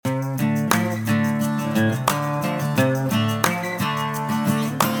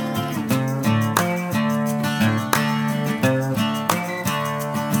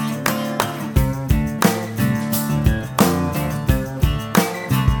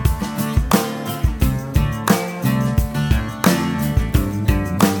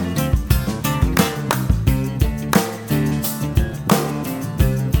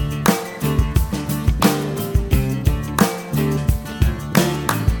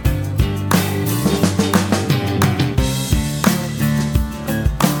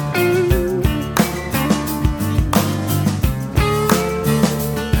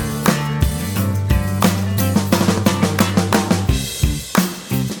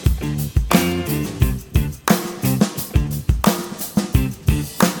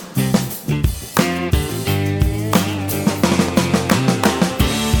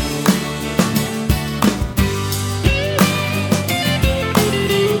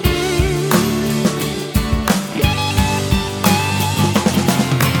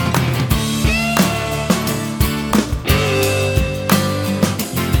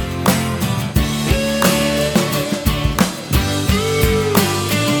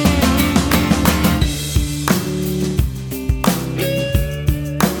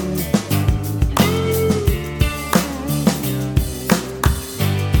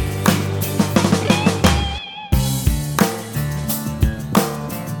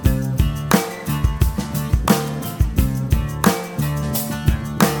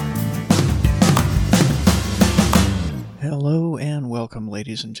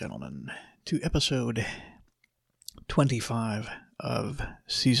ladies and gentlemen, to episode 25 of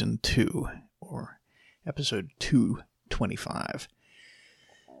Season 2, or episode 225.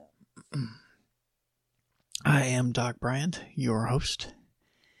 I am Doc Bryant, your host,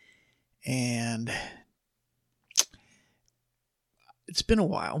 and it's been a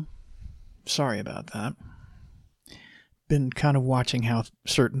while. Sorry about that. Been kind of watching how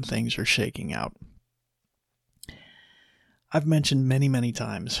certain things are shaking out. I've mentioned many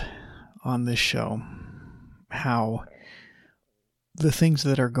times on this show how the things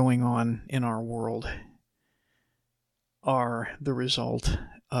that are going on in our world are the result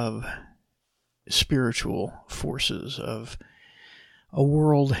of spiritual forces, of a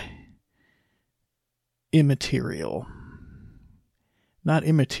world immaterial. Not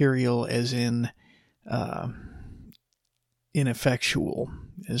immaterial as in ineffectual,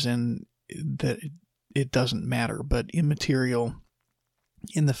 as in that it doesn't matter, but immaterial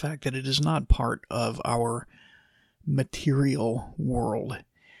in the fact that it is not part of our material world.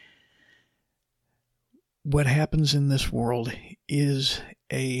 What happens in this world is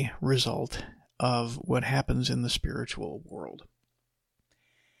a result of what happens in the spiritual world.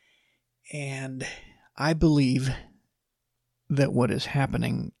 And I believe that what is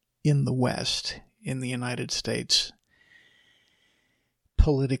happening in the West, in the United States,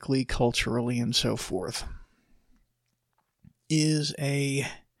 politically, culturally, and so forth, is a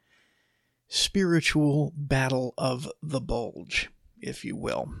spiritual battle of the bulge, if you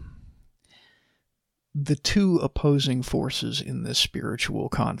will. The two opposing forces in this spiritual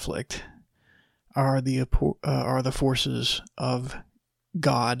conflict are the forces of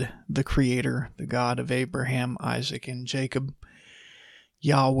God, the Creator, the God of Abraham, Isaac, and Jacob,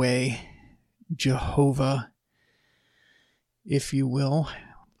 Yahweh, Jehovah, if you will.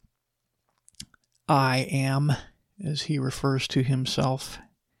 I am, as he refers to himself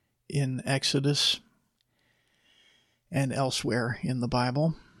in Exodus and elsewhere in the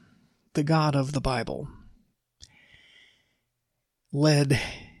Bible, the God of the Bible, led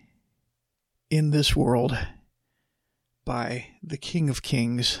in this world by the King of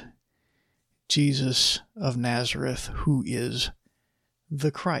Kings, Jesus of Nazareth, who is the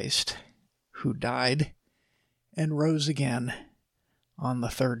Christ, who died and rose again on the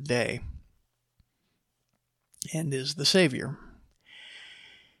third day, and is the Savior.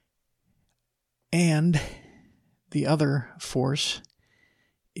 And the other force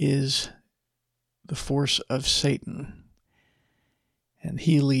is the force of Satan, and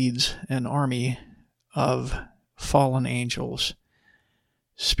he leads an army of fallen angels,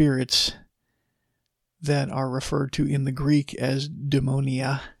 spirits that are referred to in the Greek as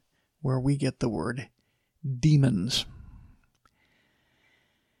daimonia, where we get the word demons.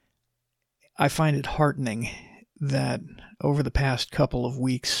 I find it heartening that over the past couple of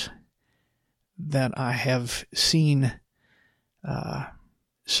weeks that I have seen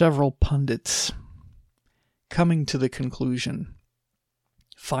several pundits coming to the conclusion,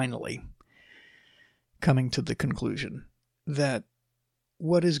 finally coming to the conclusion, that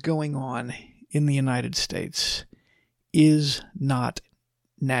what is going on in the United States is not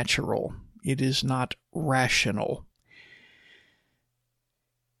natural. It is not rational.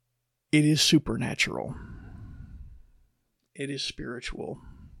 It is supernatural. It is spiritual.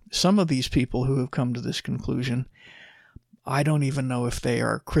 Some of these people who have come to this conclusion, I don't even know if they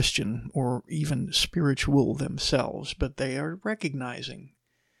are Christian or even spiritual themselves, but they are recognizing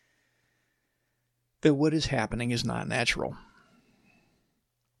that what is happening is not natural.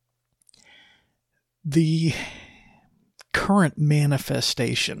 The current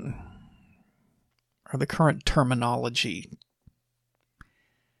manifestation, or the current terminology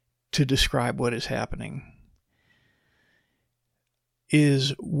to describe what is happening,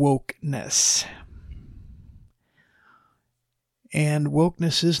 is wokeness. And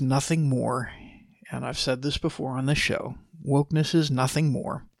wokeness is nothing more, and I've said this before on the show, wokeness is nothing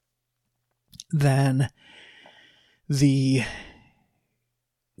more than the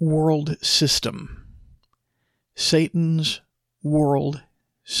world system, Satan's world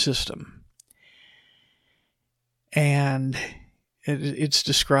system. And it's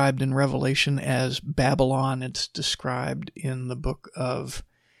described in Revelation as Babylon. It's described in the book of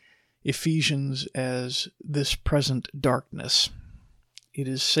Ephesians as this present darkness. It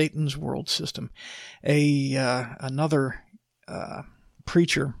is Satan's world system. Another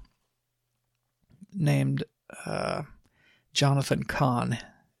preacher named Jonathan Cahn,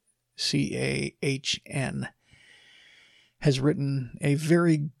 Cahn, has written a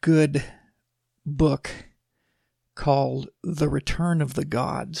very good book called The Return of the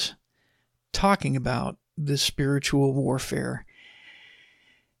Gods, talking about this spiritual warfare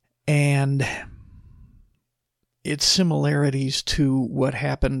and its similarities to what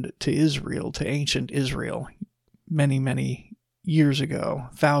happened to Israel, to ancient Israel, many, many years ago,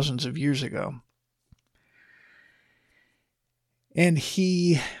 thousands of years ago. And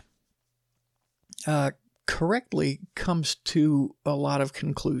he correctly comes to a lot of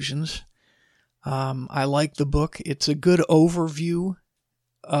conclusions. I like the book. It's a good overview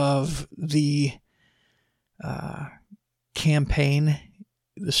of the campaign,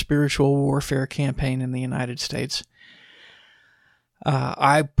 the spiritual warfare campaign in the United States.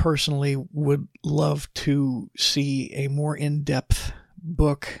 I personally would love to see a more in-depth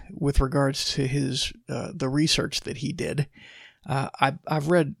book with regards to his the research that he did. I've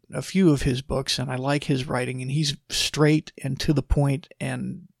read a few of his books, and I like his writing, and he's straight and to the point,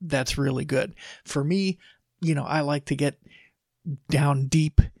 and that's really good. For me, I like to get down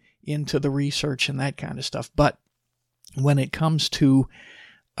deep into the research and that kind of stuff. But when it comes to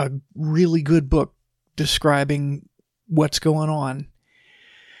a really good book describing what's going on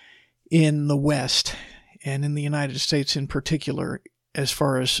in the West and in the United States in particular, as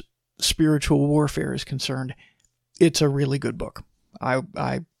far as spiritual warfare is concerned, it's a really good book.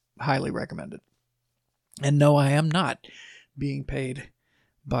 I highly recommend it. And no, I am not being paid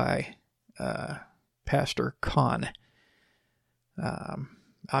by Pastor Khan.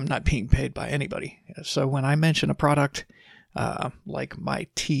 I'm not being paid by anybody. So when I mention a product, like my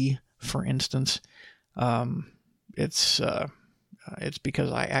tea, for instance, it's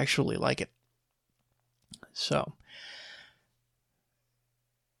because I actually like it. So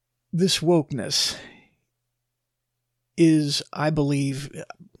this wokeness is, I believe,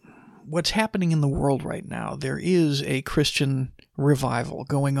 what's happening in the world right now. There is a Christian revival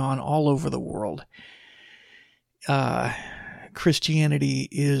going on all over the world. Christianity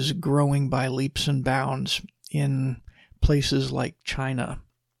is growing by leaps and bounds in places like China,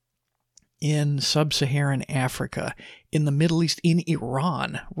 in sub-Saharan Africa, in the Middle East, in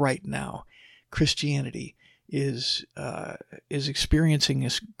Iran right now. Christianity is experiencing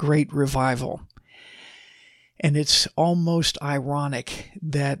this great revival. And it's almost ironic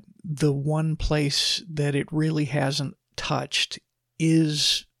that the one place that it really hasn't touched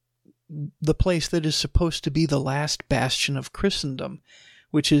is the place that is supposed to be the last bastion of Christendom,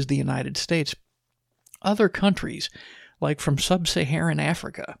 which is the United States. Other countries, like from sub-Saharan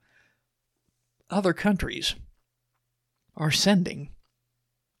Africa, other countries are sending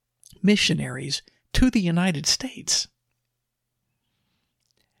missionaries to the United States.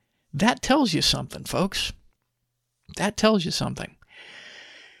 That tells you something, folks. That tells you something.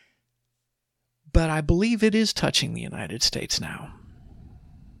 But I believe it is touching the United States now.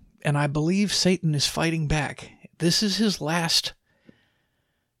 And I believe Satan is fighting back. This is his last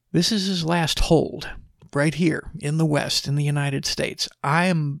hold right here in the West, in the United States. I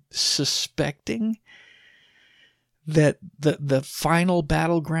am suspecting that the final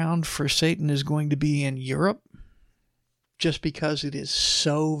battleground for Satan is going to be in Europe, just because it is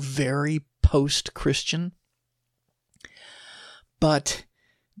so very post-Christian. But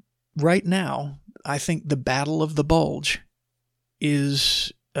right now, I think the battle of the bulge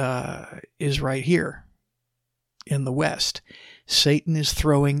is right here in the West. Satan is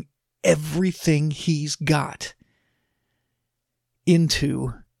throwing everything he's got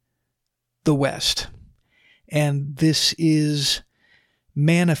into the West. And this is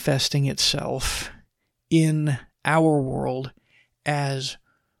manifesting itself in our world as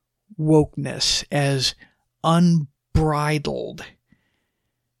wokeness, as unbridled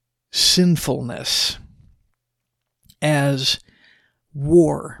sinfulness, as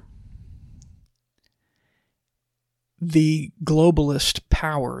war. The globalist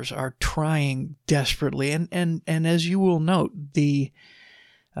powers are trying desperately, and as you will note, in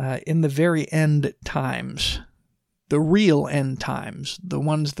the very end times, the real end times, the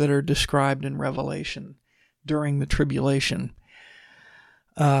ones that are described in Revelation during the tribulation,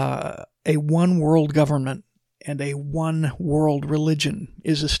 a one world government and a one world religion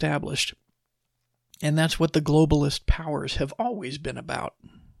is established. And that's what the globalist powers have always been about.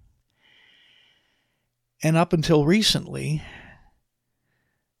 And up until recently,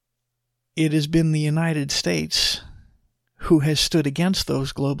 it has been the United States who has stood against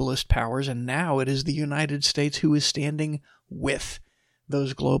those globalist powers, and now it is the United States who is standing with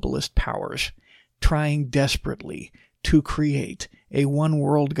those globalist powers, trying desperately to create a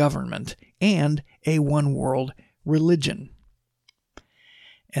one-world government and a one-world religion.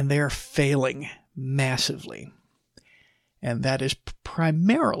 And they're failing massively. And that is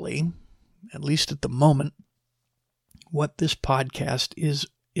primarily, at least at the moment, what this podcast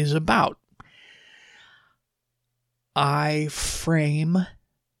is about. I frame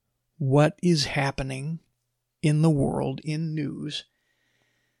what is happening in the world, in news,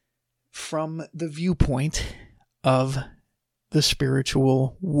 from the viewpoint of the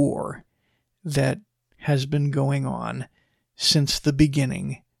spiritual war that has been going on since the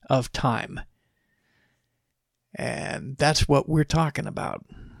beginning of time. And that's what we're talking about.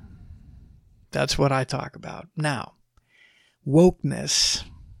 That's what I talk about. Now, wokeness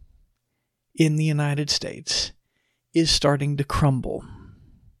in the United States is starting to crumble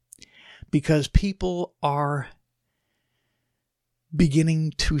because people are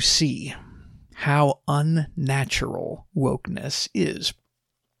beginning to see how unnatural wokeness is.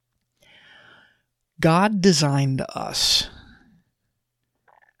 God designed us.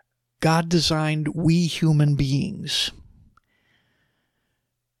 God designed we human beings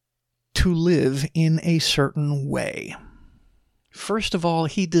to live in a certain way. First of all,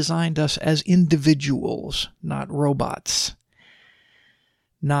 He designed us as individuals, not robots,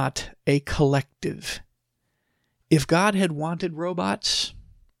 not a collective. If God had wanted robots,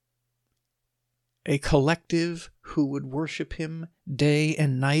 a collective who would worship Him day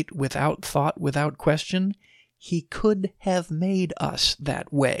and night without thought, without question, He could have made us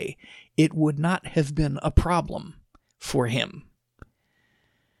that way. It would not have been a problem for Him.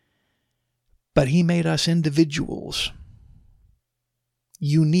 But He made us individuals,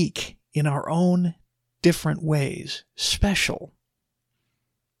 unique in our own different ways, special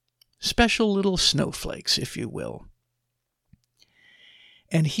little snowflakes, if you will.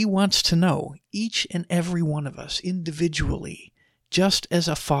 And He wants to know each and every one of us individually, just as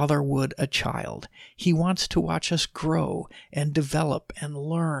a father would a child. He wants to watch us grow and develop and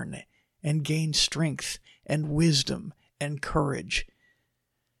learn and gain strength and wisdom and courage.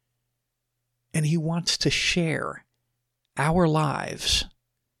 And He wants to share our lives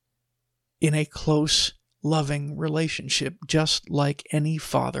in a close, loving relationship, just like any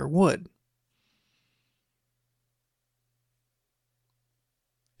father would.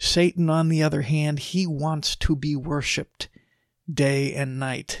 Satan, on the other hand, he wants to be worshipped day and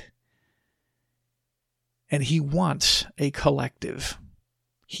night. And he wants a collective.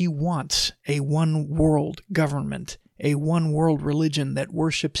 He wants a one-world government, a one-world religion that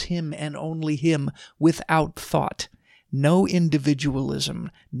worships Him and only Him without thought. No individualism,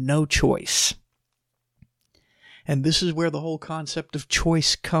 no choice. And this is where the whole concept of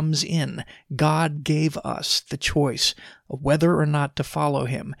choice comes in. God gave us the choice of whether or not to follow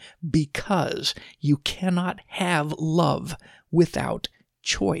Him, because you cannot have love without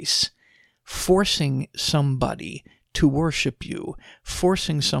choice. Forcing somebody to worship you,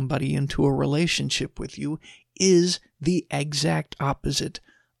 forcing somebody into a relationship with you, is the exact opposite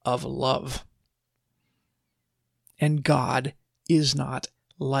of love. And God is not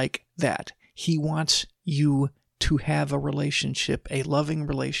like that. He wants you to have a relationship, a loving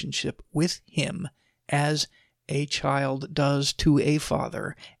relationship with Him, as a child does to a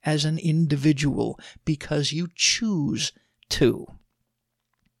father, as an individual, because you choose to.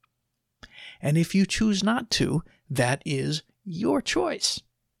 And if you choose not to, that is your choice.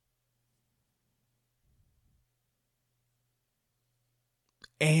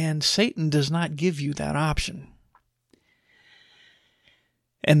 And Satan does not give you that option.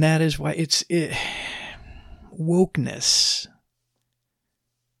 And that is why wokeness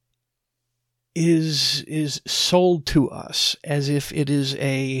is sold to us as if it is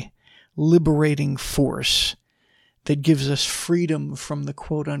a liberating force that gives us freedom from the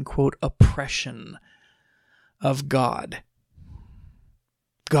quote-unquote oppression of God.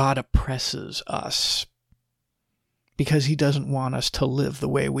 God oppresses us because He doesn't want us to live the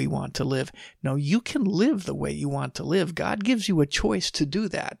way we want to live. No, you can live the way you want to live. God gives you a choice to do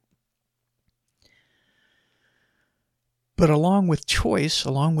that. But along with choice,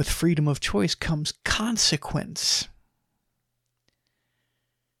 along with freedom of choice, comes consequence.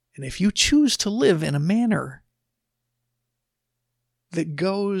 And if you choose to live in a manner that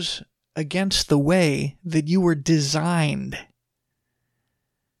goes against the way that you were designed,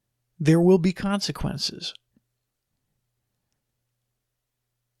 there will be consequences.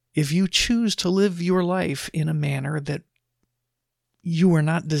 If you choose to live your life in a manner that you were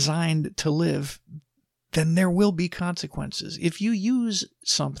not designed to live, then there will be consequences. If you use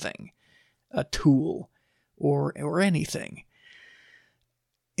something, a tool or anything,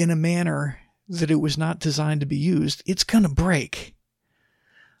 in a manner that it was not designed to be used, it's going to break.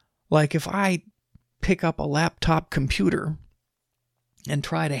 Like if I pick up a laptop computer and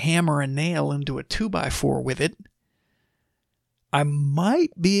try to hammer a nail into a 2x4 with it, I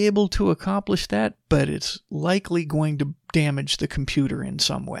might be able to accomplish that, but it's likely going to damage the computer in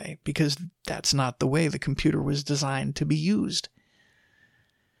some way, because that's not the way the computer was designed to be used.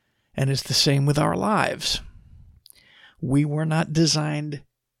 And it's the same with our lives. We were not designed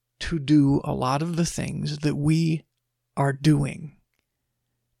to do a lot of the things that we are doing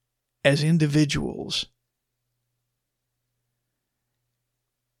as individuals.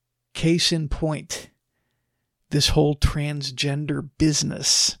 Case in point, this whole transgender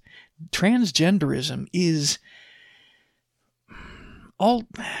business. Transgenderism is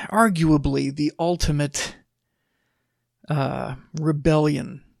arguably the ultimate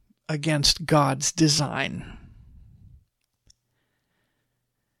rebellion against God's design.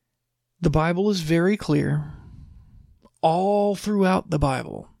 The Bible is very clear, all throughout the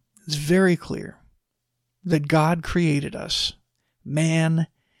Bible, it's very clear that God created us, man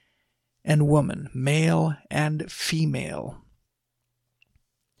and woman, male and female.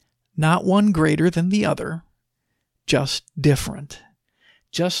 Not one greater than the other, just different.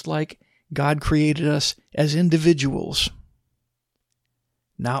 Just like God created us as individuals.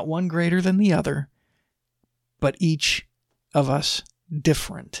 Not one greater than the other, but each of us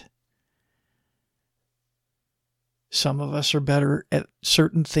different. Some of us are better at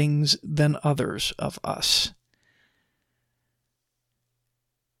certain things than others of us.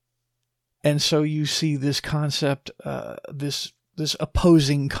 And so you see this concept, this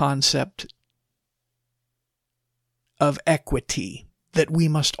opposing concept of equity, that we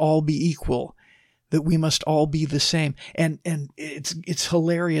must all be equal, that we must all be the same. And it's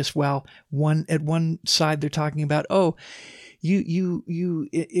hilarious. Well, at one side they're talking about, oh, you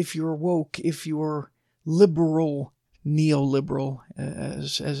if you're woke, if you're liberal, neoliberal,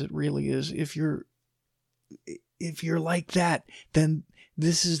 as it really is, if you're like that, then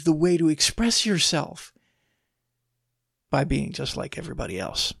this is the way to express yourself, by being just like everybody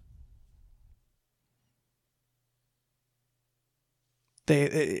else.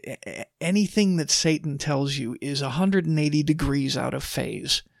 Anything that Satan tells you is 180 degrees out of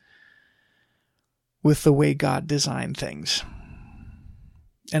phase with the way God designed things.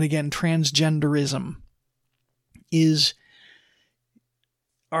 And again, transgenderism is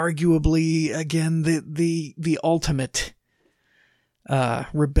arguably, again, the ultimate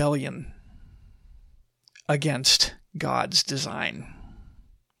rebellion against God's design.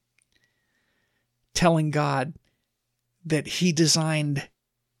 Telling God that he designed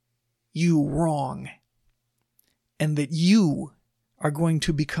you wrong, and that you are going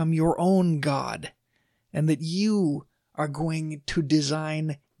to become your own God, and that you are going to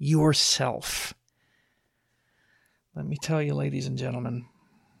design yourself. Let me tell you, ladies and gentlemen,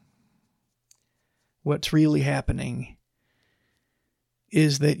 what's really happening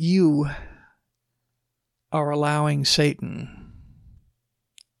is that you are allowing Satan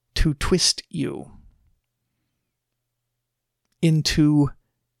to twist you into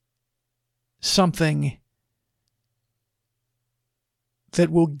something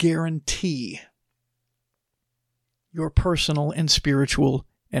that will guarantee your personal and spiritual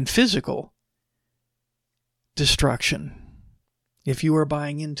and physical destruction if you are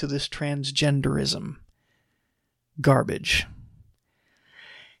buying into this transgenderism garbage.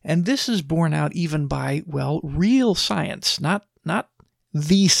 And this is borne out even by, well, real science, not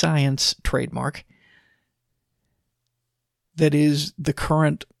the science trademark that is the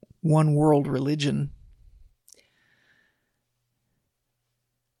current one world religion,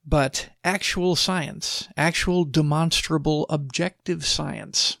 but actual science, actual demonstrable objective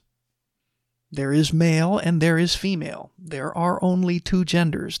science. There is male and there is female. There are only two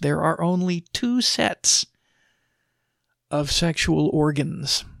genders. There are only two sets of sexual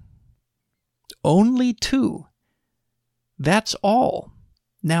organs. Only two. That's all.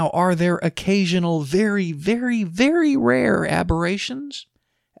 Now, are there occasional very, very, very rare aberrations?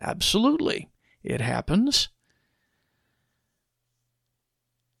 Absolutely. It happens.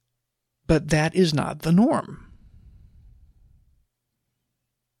 But that is not the norm.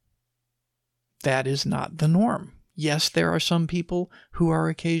 That is not the norm. Yes, there are some people who are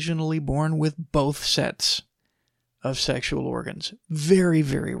occasionally born with both sets of sexual organs. Very,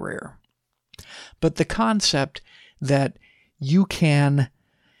 very rare. But the concept that you can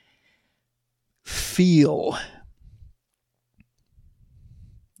feel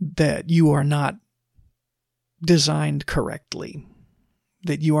that you are not designed correctly,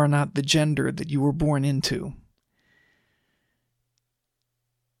 that you are not the gender that you were born into,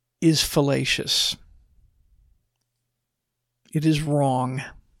 is fallacious. It is wrong.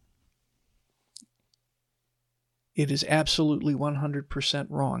 It is absolutely 100%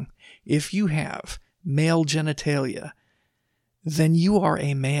 wrong. If you have male genitalia, then you are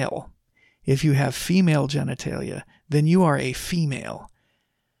a male. If you have female genitalia, then you are a female.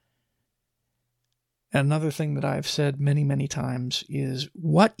 Another thing that I've said many, many times is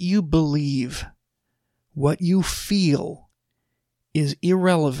what you believe, what you feel is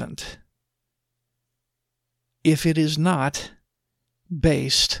irrelevant if it is not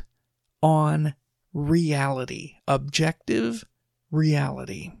based on reality, objective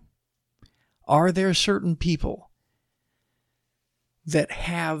reality. Are there certain people that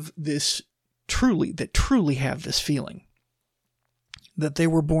have this that truly have this feeling that they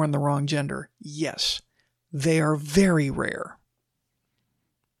were born the wrong gender? Yes, they are very rare.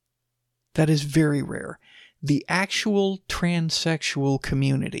 That is very rare. The actual transsexual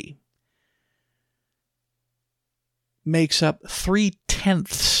community makes up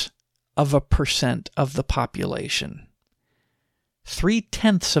 0.3% of the population.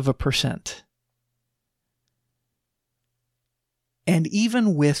 0.3%. And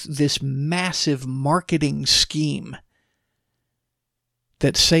even with this massive marketing scheme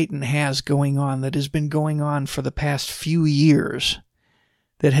that Satan has going on, that has been going on for the past few years,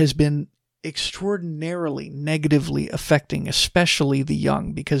 that has been extraordinarily negatively affecting especially the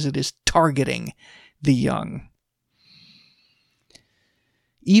young, because it is targeting the young.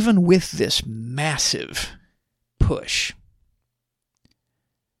 Even with this massive push,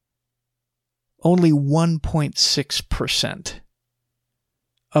 only 1.6%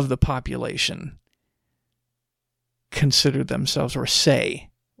 of the population consider themselves or say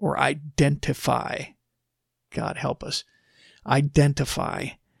or identify, God help us, identify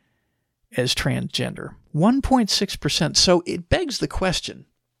as transgender. 1.6%. So it begs the question,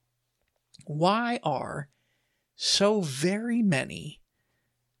 why are so very many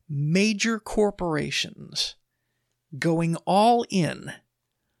major corporations going all in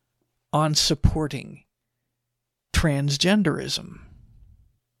on supporting transgenderism?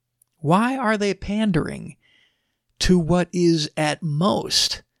 Why are they pandering to what is at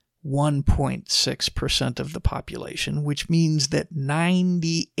most 1.6% of the population, which means that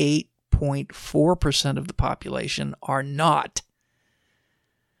 98.4% of the population are not?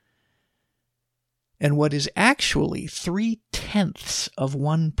 And what is actually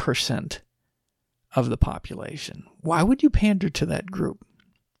 0.3% of the population. Why would you pander to that group?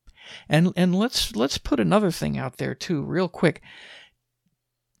 And let's put another thing out there too, real quick.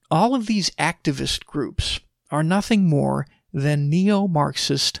 All of these activist groups are nothing more than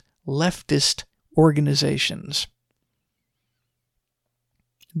neo-Marxist leftist organizations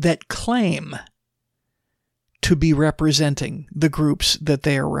that claim to be representing the groups that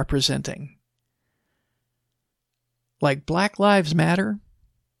they are representing. Like Black Lives Matter.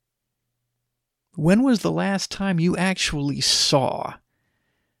 When was the last time you actually saw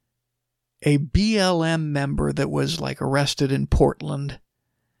a BLM member that was like arrested in Portland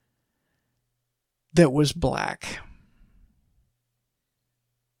that was black?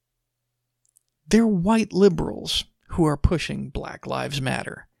 They're white liberals who are pushing Black Lives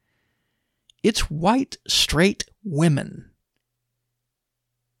Matter. It's white, straight women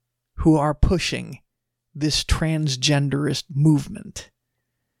who are pushing this transgenderist movement.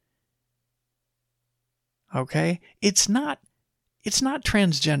 Okay? It's not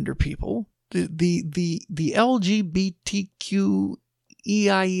transgender people. The LGBTQ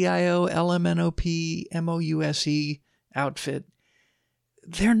EIEIO LMNOP MOUSE outfit,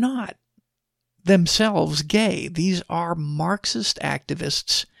 they're not themselves gay. These are Marxist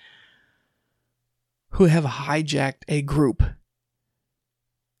activists who have hijacked a group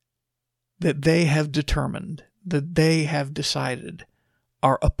that they have determined, that they have decided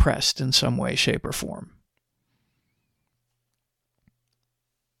are oppressed in some way, shape, or form.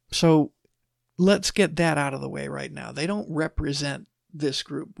 So let's get that out of the way right now. They don't represent this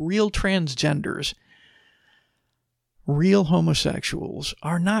group. Real transgenders, real homosexuals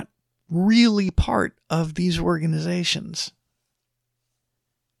are not really part of these organizations.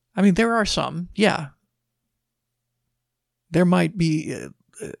 I mean, there are some, yeah. There might be,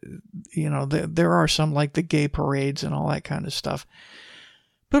 there are some like the gay parades and all that kind of stuff.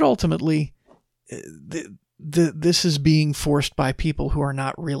 But ultimately, this is being forced by people who are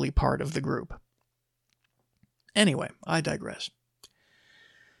not really part of the group. Anyway, I digress.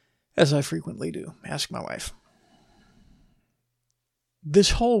 As I frequently do. Ask my wife.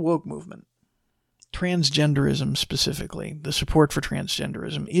 This whole woke movement, transgenderism specifically, the support for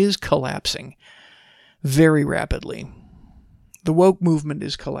transgenderism, is collapsing very rapidly. The woke movement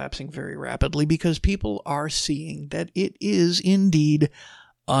is collapsing very rapidly because people are seeing that it is indeed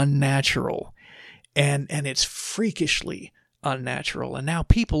unnatural. And it's freakishly unnatural. And now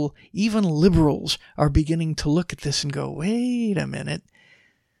people, even liberals, are beginning to look at this and go, wait a minute,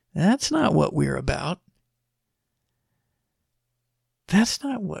 that's not what we're about. That's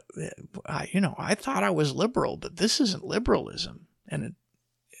not what I thought I was liberal, but this isn't liberalism. And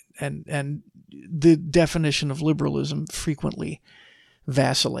the definition of liberalism frequently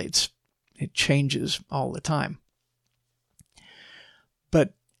vacillates. It changes all the time.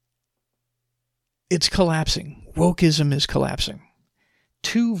 But it's collapsing. Wokeism is collapsing.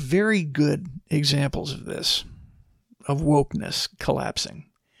 Two very good examples of this, of wokeness collapsing,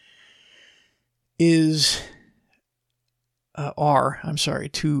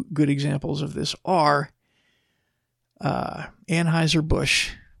 two good examples of this are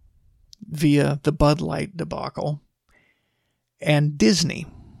Anheuser-Busch via the Bud Light debacle and Disney.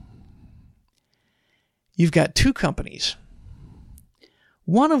 You've got two companies,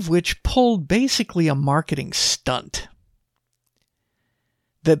 one of which pulled basically a marketing stunt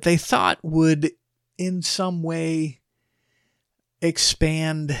that they thought would in some way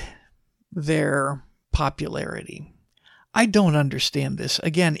expand their popularity. I don't understand this.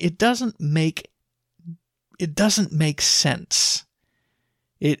 Again, it doesn't make sense.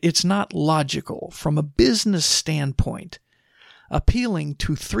 It's not logical from a business standpoint. Appealing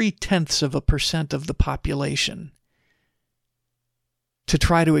to 0.3% of the population to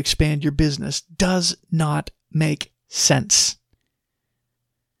try to expand your business does not make sense.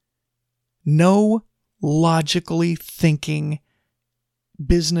 No logically thinking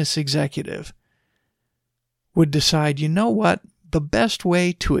business executive would decide, you know what, the best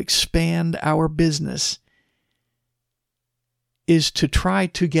way to expand our business is to try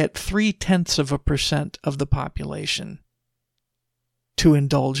to get 0.3% of the population to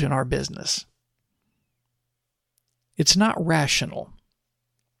indulge in our business. It's not rational.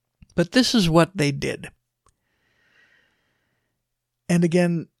 But this is what they did. And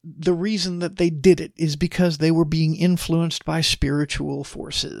again, the reason that they did it is because they were being influenced by spiritual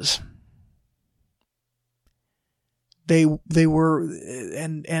forces. They were,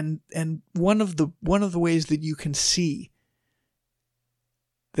 and one of the ways that you can see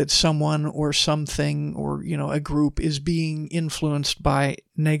that someone or something or a group is being influenced by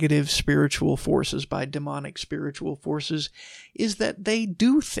negative spiritual forces, by demonic spiritual forces, is that they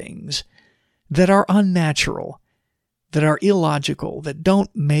do things that are unnatural, that are illogical, that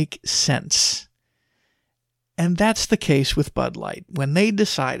don't make sense. And that's the case with Bud Light. When they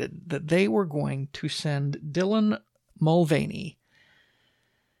decided that they were going to send Dylan Mulvaney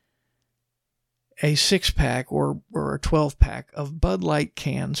a 6-pack or a 12-pack of Bud Light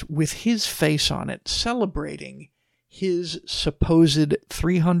cans with his face on it, celebrating his supposed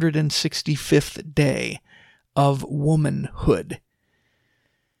 365th day of womanhood,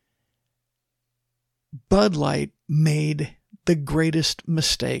 Bud Light made the greatest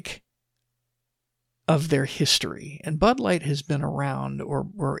mistake of their history. And Bud Light has been around,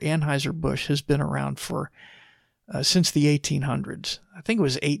 or Anheuser-Busch has been around for since the 1800s. I think it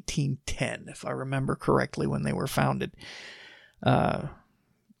was 1810, if I remember correctly, when they were founded, from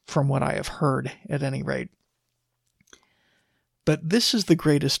what I have heard, at any rate. But this is the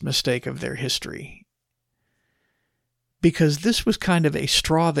greatest mistake of their history, because this was kind of a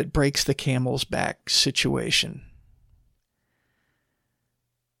straw that breaks the camel's back situation.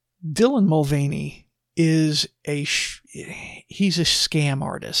 Dylan Mulvaney is he's a scam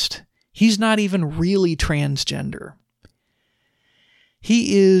artist. He's not even really transgender.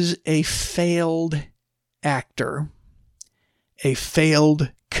 He is a failed actor, a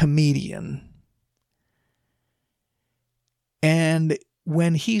failed comedian. And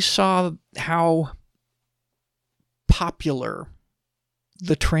when he saw how popular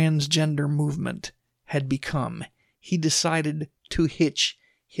the transgender movement had become, he decided to hitch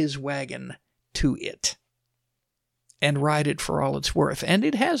his wagon to it and ride it for all it's worth. And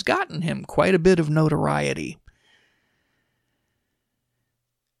it has gotten him quite a bit of notoriety.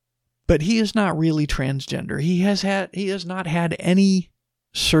 But he is not really transgender. He has not had any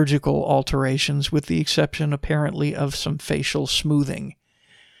surgical alterations, with the exception, apparently, of some facial smoothing.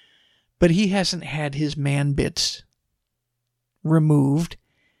 But he hasn't had his man bits removed,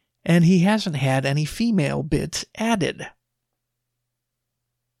 and he hasn't had any female bits added.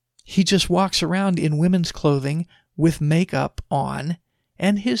 He just walks around in women's clothing with makeup on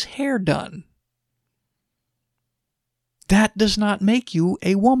and his hair done. That does not make you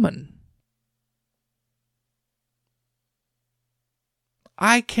a woman.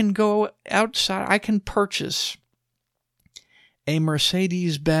 I can go outside, I can purchase a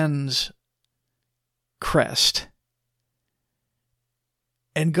Mercedes-Benz Crest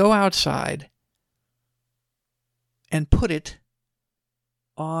and go outside and put it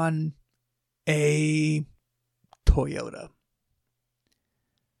on a Toyota.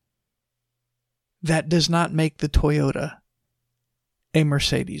 That does not make the Toyota a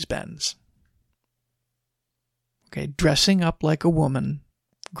Mercedes-Benz. Okay, dressing up like a woman,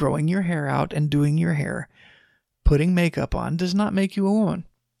 growing your hair out and doing your hair, putting makeup on does not make you a woman.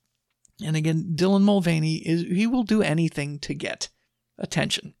 And again, Dylan Mulvaney, he will do anything to get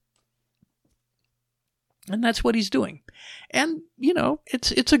attention. And that's what he's doing. And,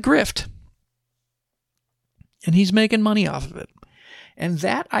 it's a grift. And he's making money off of it. And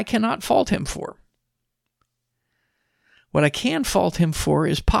that I cannot fault him for. What I can fault him for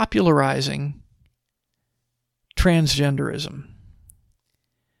is popularizing transgenderism.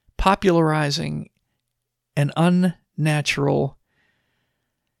 Popularizing an unnatural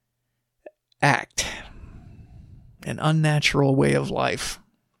act. An unnatural way of life.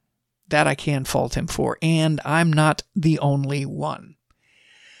 That I can fault him for. And I'm not the only one.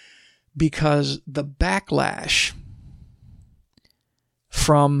 Because the backlash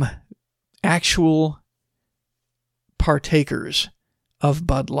from actual partakers of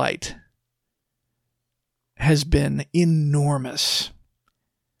Bud Light has been enormous.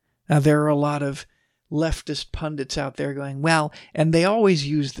 Now, there are a lot of leftist pundits out there going, well, and they always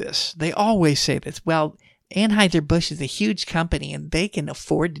use this. They always say this, well, Anheuser-Busch is a huge company and they can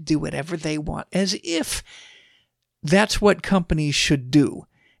afford to do whatever they want, as if that's what companies should do,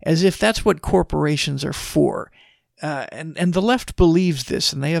 as if that's what corporations are for. And the left believes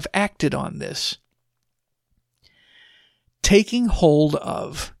this, and they have acted on this. Taking hold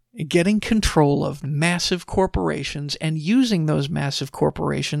of, getting control of massive corporations and using those massive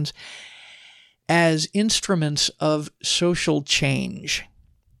corporations as instruments of social change,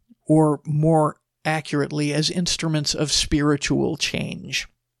 or more accurately, as instruments of spiritual change.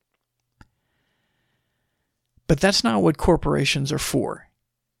 But that's not what corporations are for.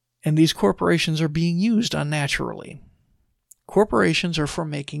 And these corporations are being used unnaturally. Corporations are for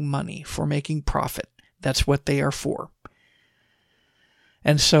making money, for making profit. That's what they are for.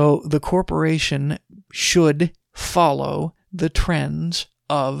 And so the corporation should follow the trends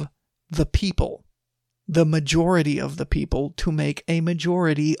of the people, the majority of the people, to make a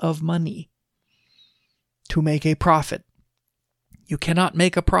majority of money, to make a profit. You cannot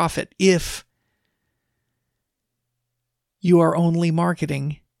make a profit if you are only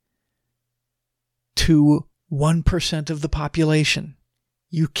marketing to 1% of the population.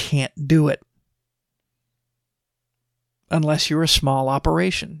 You can't do it. Unless you're a small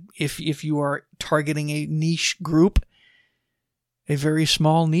operation. If you are targeting a niche group, a very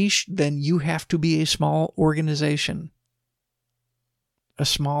small niche, then you have to be a small organization, a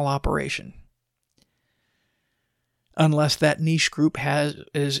small operation. Unless that niche group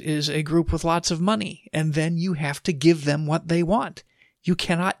is a group with lots of money, and then you have to give them what they want. You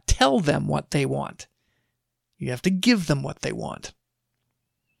cannot tell them what they want. You have to give them what they want.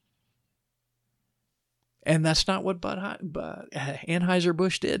 And that's not what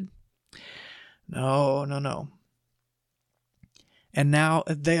Anheuser-Busch did. No. And now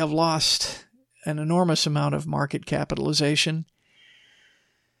they have lost an enormous amount of market capitalization.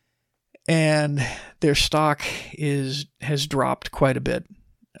 And their stock has dropped quite a bit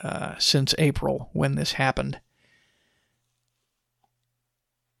since April when this happened.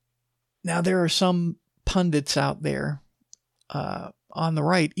 Now, there are some pundits out there, on the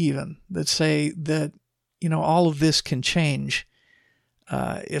right even, that say that, all of this can change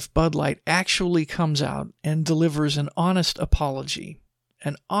if Bud Light actually comes out and delivers an honest apology,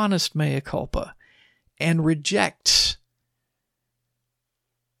 an honest mea culpa, and rejects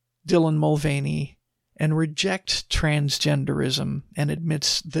Dylan Mulvaney and rejects transgenderism and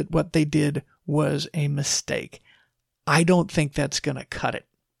admits that what they did was a mistake. I don't think that's going to cut it.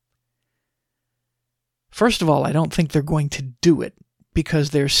 First of all, I don't think they're going to do it because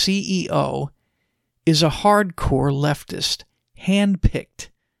their CEO is a hardcore leftist, handpicked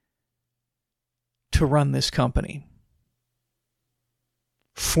to run this company.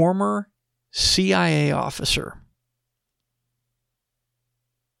 Former CIA officer.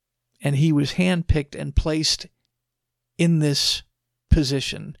 And he was handpicked and placed in this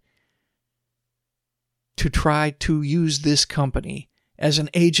position to try to use this company as an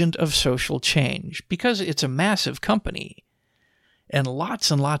agent of social change, because it's a massive company and lots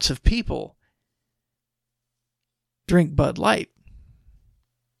of people drink Bud Light,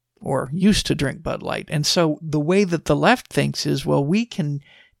 or used to drink Bud Light. And so the way that the left thinks is, well, we can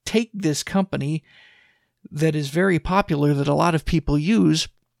take this company that is very popular, that a lot of people use,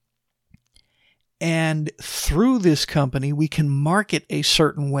 and through this company we can market a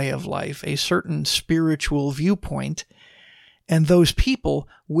certain way of life, a certain spiritual viewpoint, and those people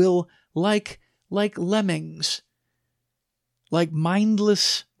will, like lemmings, like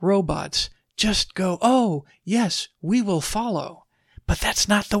mindless robots, just go, oh, yes, we will follow. But that's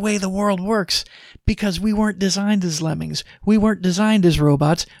not the way the world works, because we weren't designed as lemmings. We weren't designed as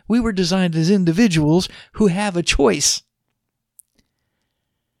robots. We were designed as individuals who have a choice.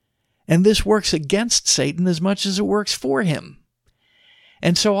 And this works against Satan as much as it works for him.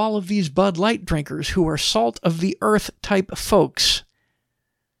 And so all of these Bud Light drinkers who are salt of the earth type folks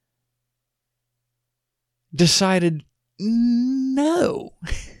decided no.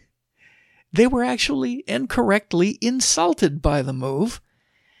 They were actually incorrectly insulted by the move.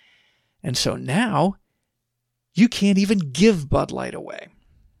 And so now you can't even give Bud Light away.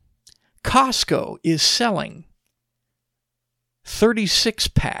 Costco is selling 36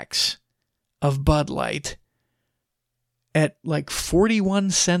 packs of Bud Light at like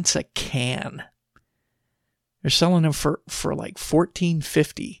 41 cents a can. They're selling them for like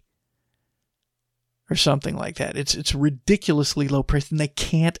 $14.50 or something like that. It's ridiculously low price, and they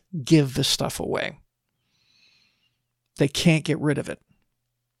can't give the stuff away. They can't get rid of it.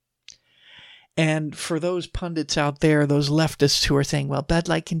 And for those pundits out there, those leftists who are saying, well, Bud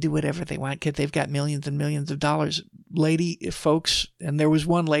Light can do whatever they want because they've got millions and millions of dollars. Folks, and there was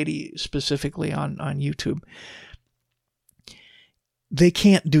one lady specifically on YouTube, they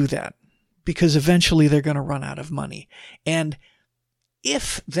can't do that because eventually they're going to run out of money. And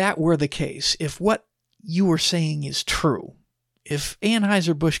if that were the case, if what you were saying is true, if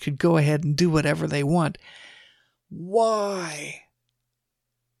Anheuser-Busch could go ahead and do whatever they want, why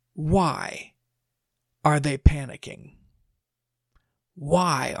are they panicking?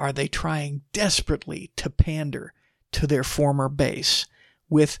 Why are they trying desperately to pander to their former base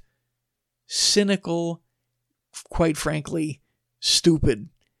with cynical, quite frankly, stupid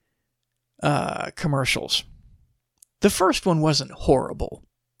commercials? The first one wasn't horrible,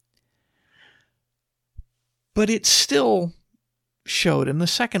 but it still showed, and the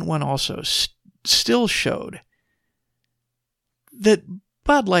second one also still showed, that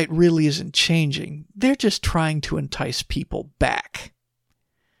Bud Light really isn't changing. They're just trying to entice people back.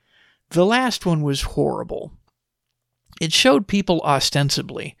 The last one was horrible. It showed people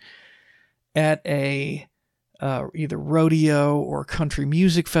ostensibly at a either rodeo or country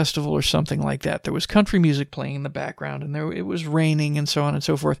music festival or something like that. There was country music playing in the background, and it was raining and so on and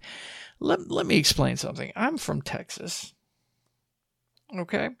so forth. Let me explain something. I'm from Texas.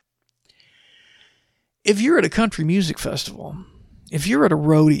 Okay? If you're at a country music festival, if you're at a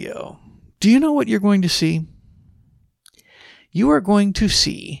rodeo, do you know what you're going to see? You are going to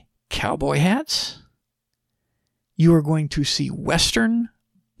see cowboy hats. You are going to see Western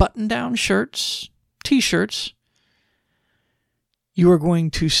button-down shirts, T-shirts. You are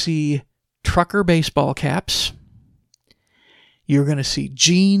going to see trucker baseball caps. You're going to see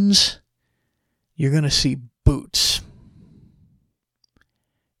jeans. You're going to see boots.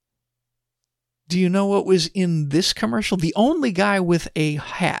 Do you know what was in this commercial? The only guy with a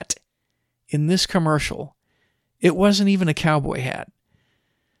hat in this commercial, it wasn't even a cowboy hat.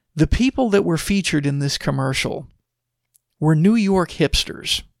 The people that were featured in this commercial were New York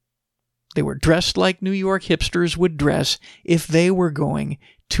hipsters. They were dressed like New York hipsters would dress if they were going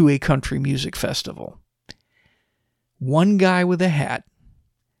to a country music festival. One guy with a hat,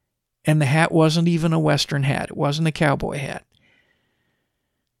 and the hat wasn't even a Western hat. It wasn't a cowboy hat.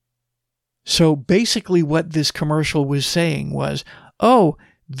 So basically what this commercial was saying was, oh,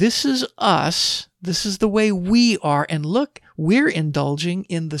 this is us. This is the way we are. And look, we're indulging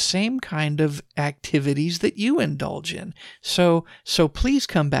in the same kind of activities that you indulge in. So please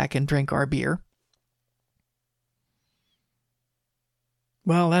come back and drink our beer.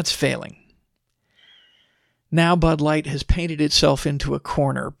 Well, that's failing. Now Bud Light has painted itself into a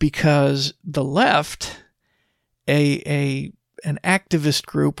corner because the left, an activist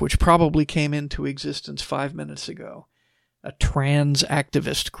group which probably came into existence 5 minutes ago, a trans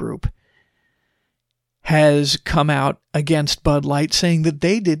activist group, has come out against Bud Light saying that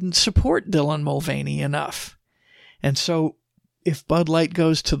they didn't support Dylan Mulvaney enough. And so if Bud Light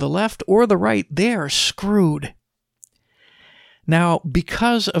goes to the left or the right, they are screwed. Now,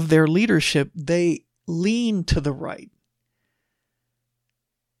 because of their leadership, they lean to the right.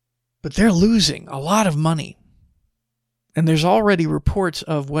 But they're losing a lot of money. And there's already reports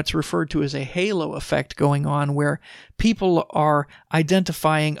of what's referred to as a halo effect going on, where people are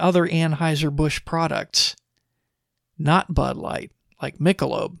identifying other Anheuser-Busch products, not Bud Light, like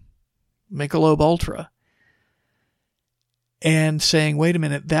Michelob Ultra, and saying, wait a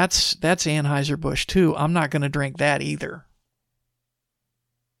minute, that's Anheuser-Busch too. I'm not going to drink that either.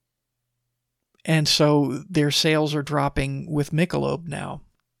 And so their sales are dropping with Michelob now.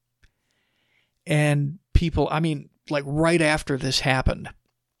 And people, like right after this happened,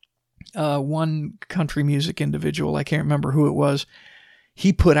 one country music individual, I can't remember who it was,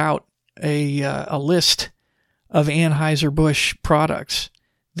 he put out a list of Anheuser-Busch products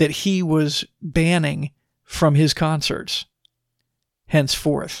that he was banning from his concerts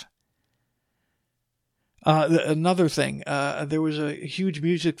henceforth. Another thing, there was a huge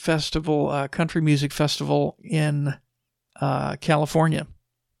music festival, country music festival in California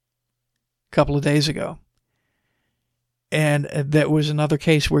a couple of days ago. And that was another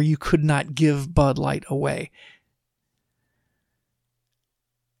case where you could not give Bud Light away.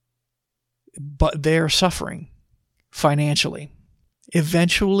 But they're suffering financially.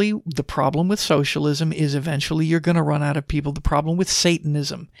 Eventually, the problem with socialism is eventually you're going to run out of people. The problem with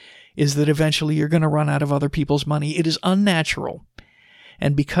Satanism is that eventually you're going to run out of other people's money. It is unnatural.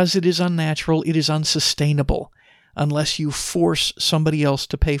 And because it is unnatural, it is unsustainable unless you force somebody else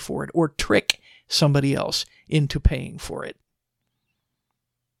to pay for it or trick somebody else into paying for it.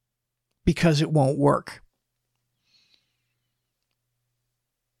 Because it won't work.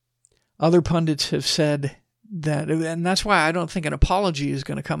 Other pundits have said that, and that's why I don't think an apology is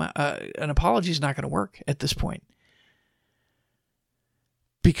going to come out. An apology is not going to work at this point.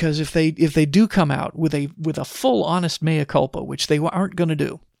 Because if they do come out with a full honest mea culpa, which they aren't going to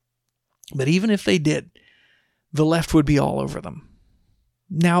do, but even if they did, the left would be all over them.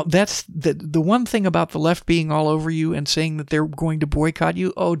 Now, that's the one thing about the left being all over you and saying that they're going to boycott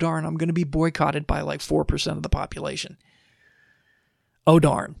you. Oh, darn, I'm going to be boycotted by like 4% of the population. Oh,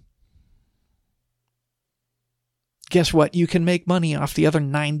 darn. Guess what? You can make money off the other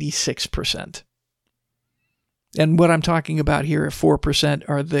 96%. And what I'm talking about here at 4%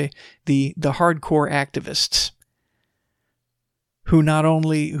 are the hardcore activists who are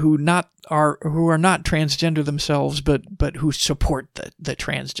not transgender themselves, but who support the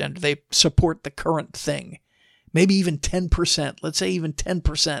transgender. They support the current thing. Maybe even 10%. Let's say even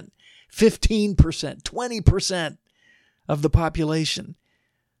 10%, 15%, 20% of the population.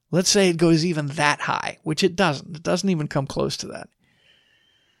 Let's say it goes even that high, which it doesn't. It doesn't even come close to that.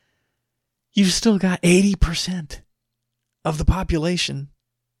 You've still got 80% of the population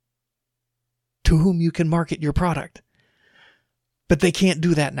to whom you can market your product. But they can't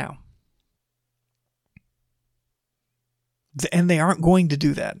do that now. And they aren't going to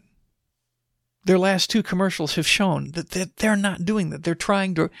do that. Their last two commercials have shown that they're not doing that. They're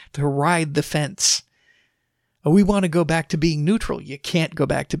trying to ride the fence. We want to go back to being neutral. You can't go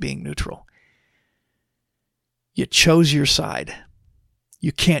back to being neutral. You chose your side.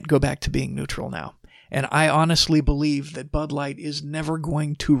 You can't go back to being neutral now. And I honestly believe that Bud Light is never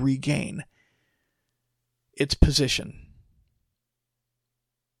going to regain its position.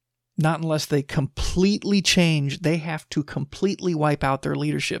 Not unless they completely change. They have to completely wipe out their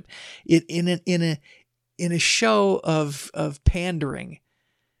leadership. In a show of pandering,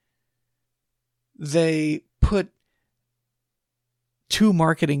 they put two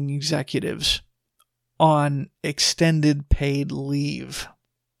marketing executives on extended paid leave.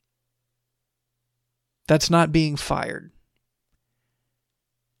 That's not being fired.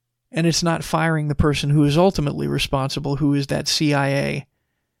 And it's not firing the person who is ultimately responsible, who is that CIA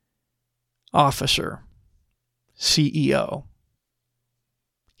officer, CEO.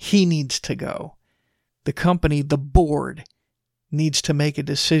 He needs to go. The company, the board, needs to make a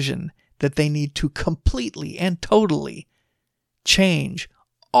decision that they need to completely and totally change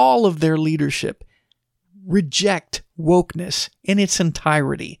all of their leadership, reject wokeness in its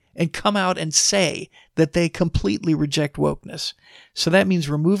entirety, and come out and say that they completely reject wokeness. So that means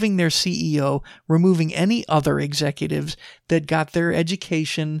removing their CEO, removing any other executives that got their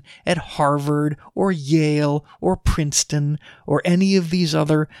education at Harvard or Yale or Princeton or any of these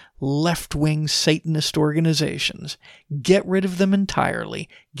other left-wing Satanist organizations. Get rid of them entirely.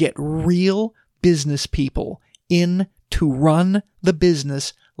 Get real business people in to run the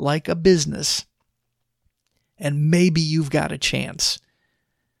business like a business. And maybe you've got a chance.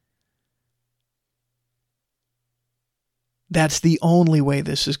 That's the only way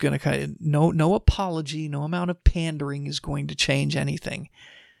this is going to no apology, no amount of pandering is going to change anything.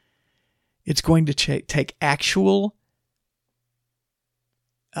 It's going to take actual.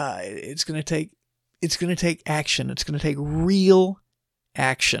 It's going to take action. It's going to take real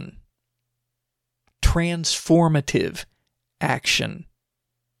action. Transformative action.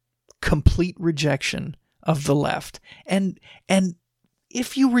 Complete rejection of the left. And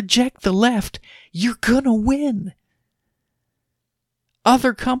if you reject the left, you're going to win.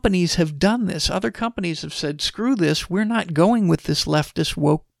 Other companies have done this. Other companies have said, screw this, we're not going with this leftist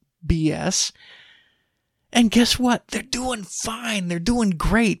woke BS. And guess what? They're doing fine. They're doing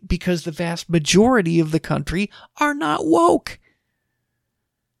great because the vast majority of the country are not woke.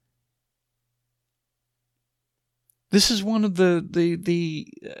 This is one of the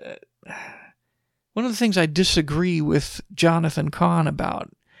things I disagree with Jonathan Cahn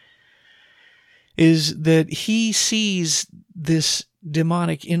about, is that he sees this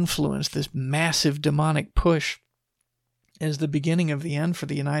demonic influence, this massive demonic push, as the beginning of the end for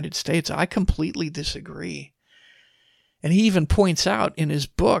the United States. I completely disagree. And he even points out in his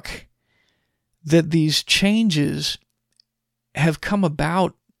book that these changes have come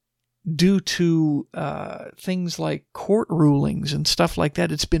about due to things like court rulings and stuff like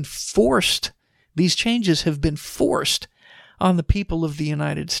that. It's been forced. These changes have been forced on the people of the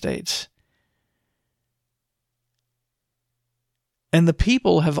United States. And the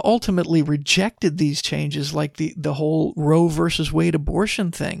people have ultimately rejected these changes, like the whole Roe versus Wade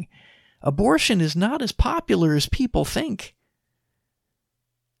abortion thing. Abortion is not as popular as people think.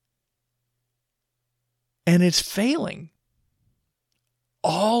 And it's failing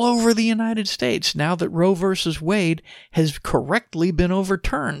all over the United States now that Roe versus Wade has correctly been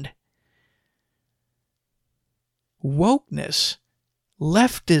overturned. Wokeness,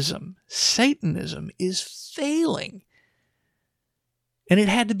 leftism, Satanism is failing. And it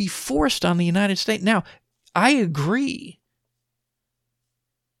had to be forced on the United States. Now, I agree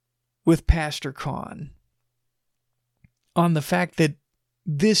with Pastor Cahn on the fact that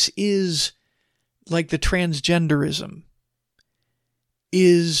this is, like the transgenderism,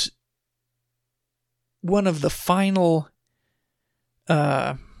 is one of the final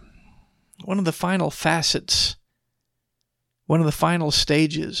facets, one of the final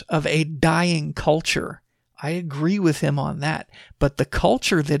stages of a dying culture. I agree with him on that. But the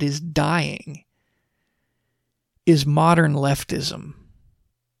culture that is dying is modern leftism.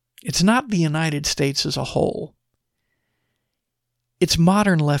 It's not the United States as a whole. It's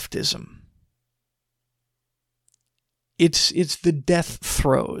modern leftism. It's the death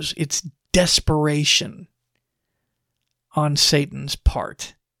throes. It's desperation on Satan's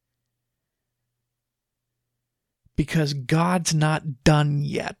part. Because God's not done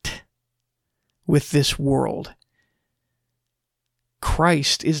yet with this world.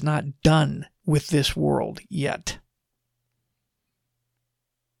 Christ is not done with this world yet.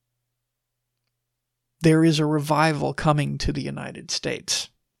 There is a revival coming to the United States.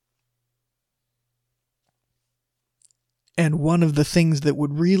 And one of the things that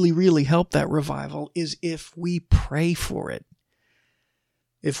would really, really help that revival is if we pray for it.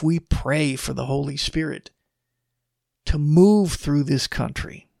 If we pray for the Holy Spirit to move through this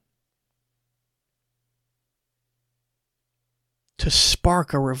country, to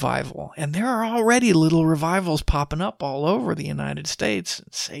spark a revival. And there are already little revivals popping up all over the United States.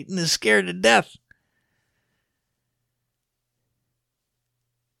 Satan is scared to death.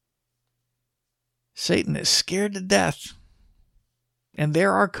 Satan is scared to death. And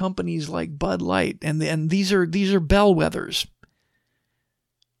there are companies like Bud Light, and these are bellwethers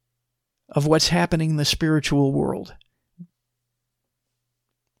of what's happening in the spiritual world.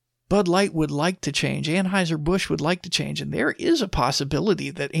 Bud Light would like to change. Anheuser-Busch would like to change. And there is a possibility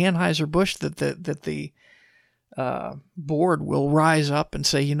that Anheuser-Busch, that the board will rise up and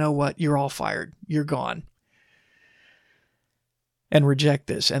say, you know what, you're all fired. You're gone. And reject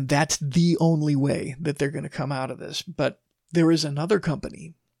this. And that's the only way that they're going to come out of this. But there is another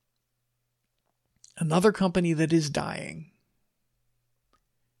company that is dying,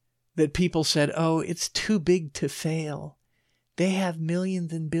 that people said, oh, it's too big to fail. They have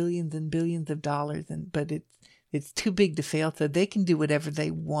millions and billions of dollars, but it's too big to fail, so they can do whatever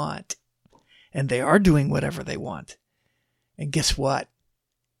they want. And they are doing whatever they want. And guess what?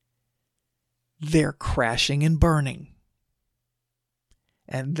 They're crashing and burning.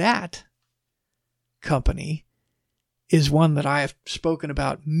 And that company is one that I have spoken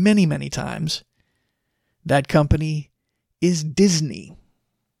about many, many times. That company is Disney.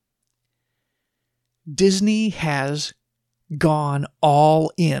 Disney has gone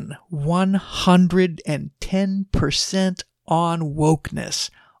all in, 110% on wokeness,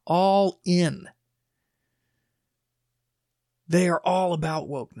 all in. They are all about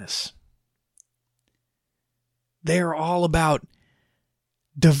wokeness. They are all about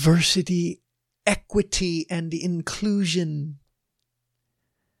diversity, equity, and inclusion.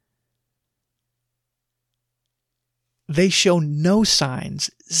 They show no signs,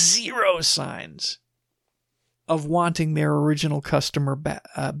 zero signs, of wanting their original customer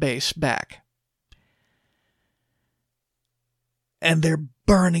base back. And they're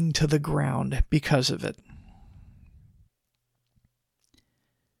burning to the ground because of it.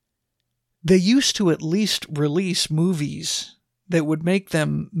 They used to at least release movies that would make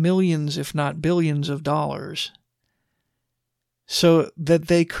them millions, if not billions of dollars, so that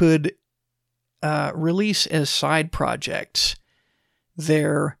they could release as side projects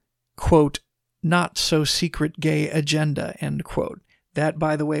their, quote, not so secret gay agenda, end quote. That,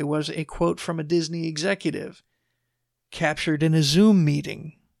 by the way, was a quote from a Disney executive captured in a Zoom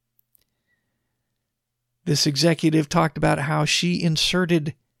meeting. This executive talked about how she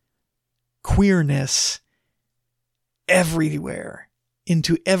inserted queerness everywhere,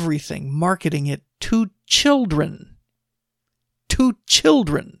 into everything, marketing it to children. To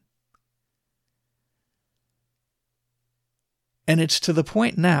children. And it's to the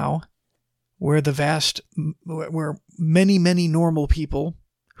point now where where many, many normal people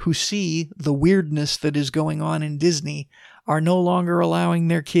who see the weirdness that is going on in Disney are no longer allowing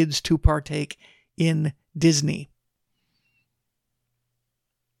their kids to partake in Disney.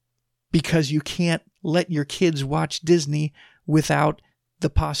 Because you can't let your kids watch Disney without the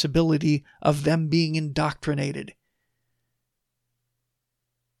possibility of them being indoctrinated.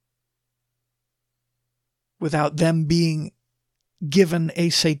 Without them being given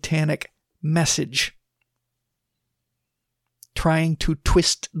a satanic message, trying to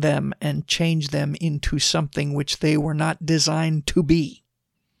twist them and change them into something which they were not designed to be.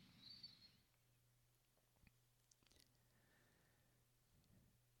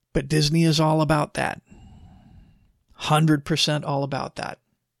 But Disney is all about that. 100% all about that.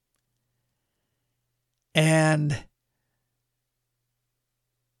 And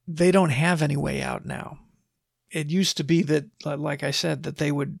they don't have any way out now. It used to be that, like I said, that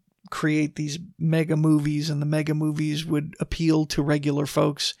they would create these mega movies, and the mega movies would appeal to regular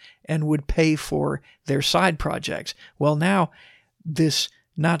folks and would pay for their side projects. Well, now this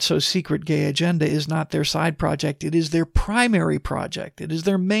not so secret gay agenda is not their side project. It is their primary project. It is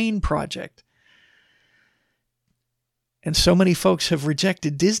their main project. And so many folks have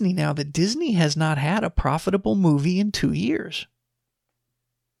rejected Disney now that Disney has not had a profitable movie in 2 years.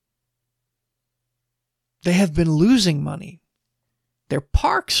 They have been losing money. Their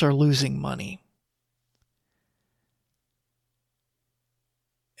parks are losing money.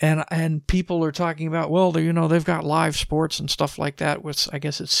 And people are talking about, well, they've got live sports and stuff like that with, I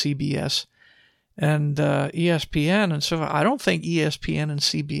guess it's CBS and ESPN and so I don't think ESPN and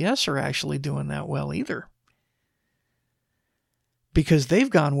CBS are actually doing that well either. Because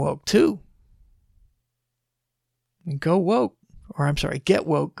they've gone woke too. And get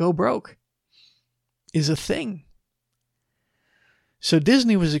woke, go broke is a thing. So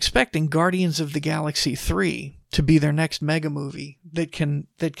Disney was expecting Guardians of the Galaxy 3 to be their next mega movie that can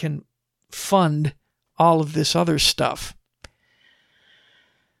fund all of this other stuff.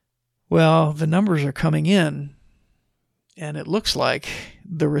 Well, the numbers are coming in, and it looks like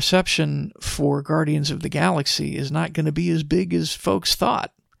the reception for Guardians of the Galaxy is not going to be as big as folks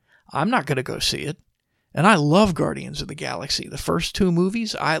thought. I'm not going to go see it. And I love Guardians of the Galaxy. The first 2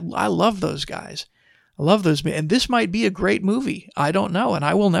 movies, I love those guys. I love those. And this might be a great movie. I don't know, and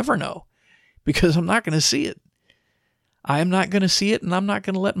I will never know because I'm not going to see it. I am not going to see it, and I'm not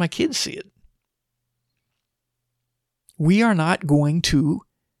going to let my kids see it. We are not going to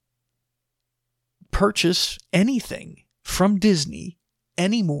purchase anything from Disney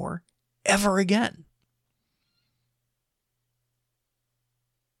anymore, ever again.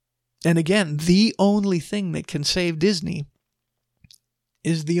 And again, the only thing that can save Disney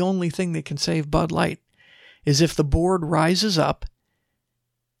is the only thing that can save Bud Light, is if the board rises up,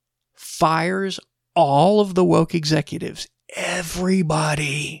 fires all of the woke executives,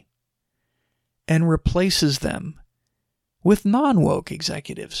 everybody, and replaces them with non-woke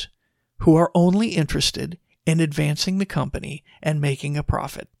executives who are only interested in advancing the company and making a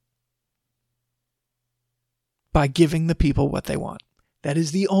profit by giving the people what they want. That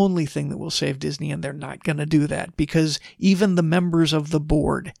is the only thing that will save Disney, and they're not going to do that because even the members of the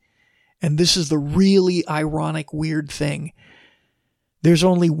board, and this is the really ironic, weird thing, there's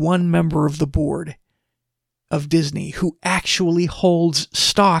only one member of the board of Disney who actually holds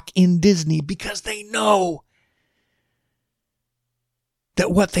stock in Disney because they know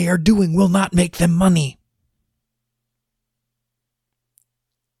that what they are doing will not make them money.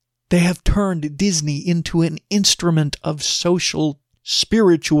 They have turned Disney into an instrument of social,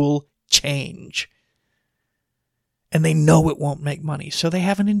 spiritual change. And they know it won't make money, so they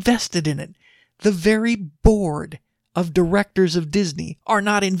haven't invested in it. The very board of directors of Disney are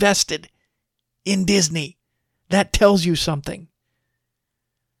not invested in Disney. That tells you something.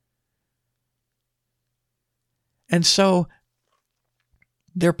 And so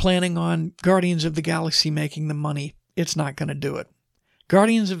they're planning on Guardians of the Galaxy making the money. It's not going to do it.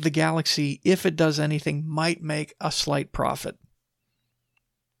 Guardians of the Galaxy, if it does anything, might make a slight profit.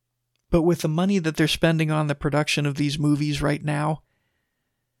 But with the money that they're spending on the production of these movies right now,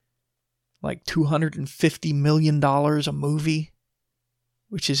 like $250 million a movie,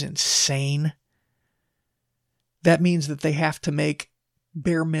 which is insane. That means that they have to make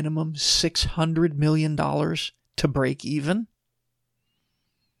bare minimum $600 million to break even.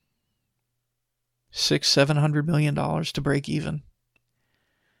 $700 million to break even.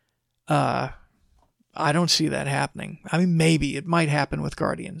 I don't see that happening. I mean, maybe it might happen with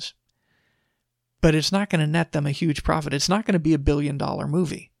Guardians, but it's not going to net them a huge profit. It's not going to be $1 billion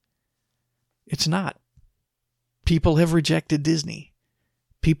movie. It's not. People have rejected Disney.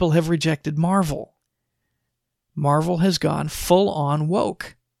 People have rejected Marvel. Marvel has gone full on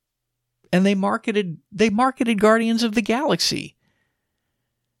woke, and they marketed Guardians of the Galaxy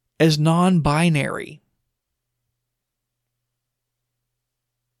as non-binary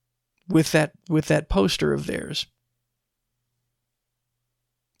with that poster of theirs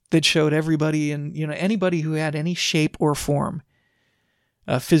that showed everybody, and anybody who had any shape or form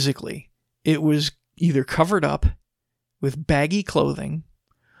physically, it was either covered up with baggy clothing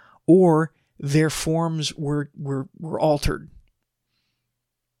or their forms were altered.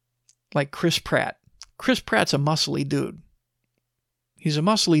 Like Chris Pratt. Chris Pratt's a muscly dude. He's a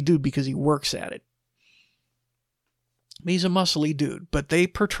muscly dude because he works at it. He's a muscly dude, but they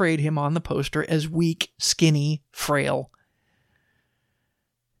portrayed him on the poster as weak, skinny, frail.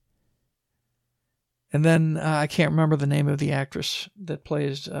 And then I can't remember the name of the actress that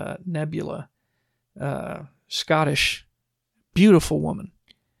plays Nebula. Scottish, beautiful woman.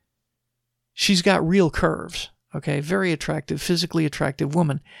 She's got real curves, okay? Very attractive, physically attractive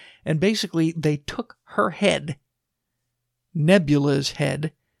woman. And basically, they took her head, Nebula's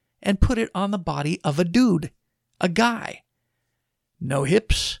head, and put it on the body of a dude, a guy. No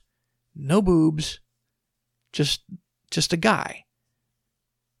hips, no boobs, just a guy.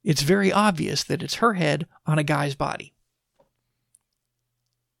 It's very obvious that it's her head on a guy's body.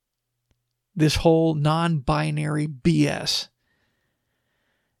 This whole non-binary BS.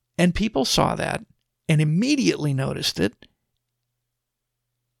 And people saw that and immediately noticed it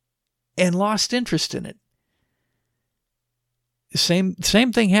and lost interest in it. The same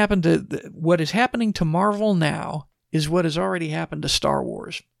thing happened to what is happening to Marvel now is what has already happened to Star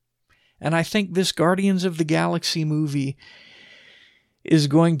Wars. And I think this Guardians of the Galaxy movie is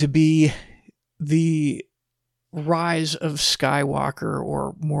going to be the rise of Skywalker,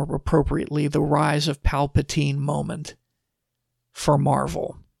 or more appropriately, the rise of Palpatine moment for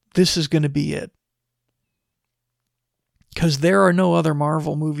Marvel. This is going to be it. Because there are no other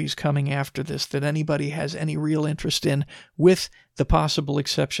Marvel movies coming after this that anybody has any real interest in, with the possible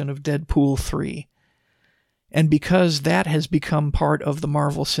exception of Deadpool 3. And because that has become part of the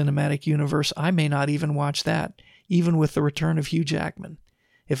Marvel Cinematic Universe, I may not even watch that, even with the return of Hugh Jackman.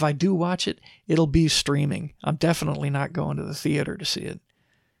 If I do watch it, it'll be streaming. I'm definitely not going to the theater to see it.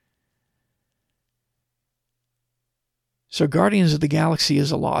 So Guardians of the Galaxy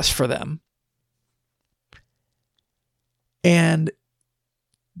is a loss for them. And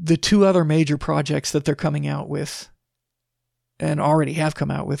the two other major projects that they're coming out with, and already have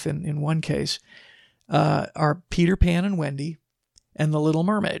come out with in one case, are Peter Pan and Wendy and The Little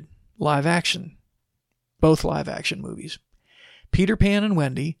Mermaid, live action. Both live action movies. Peter Pan and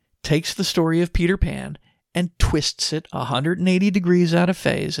Wendy takes the story of Peter Pan and twists it 180 degrees out of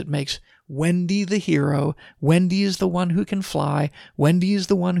phase. It makes Wendy the hero. Wendy is the one who can fly. Wendy is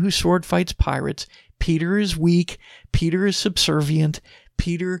the one who sword fights pirates. Peter is weak. Peter is subservient.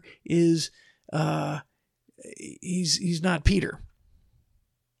 Peter is, he's not Peter.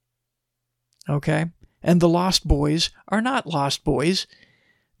 Okay? And the Lost Boys are not Lost Boys.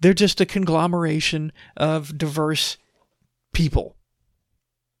 They're just a conglomeration of diverse people.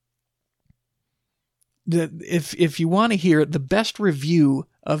 If you want to hear the best review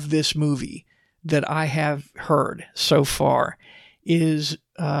of this movie that I have heard so far is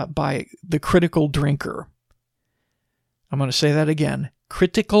by The Critical Drinker. I'm going to say that again.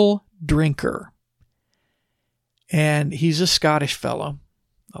 Critical Drinker. And he's a Scottish fellow.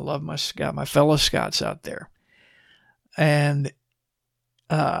 I love my fellow Scots out there. And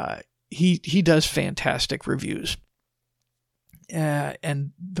he does fantastic reviews.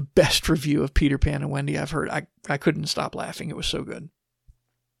 And the best review of Peter Pan and Wendy I've heard. I couldn't stop laughing. It was so good.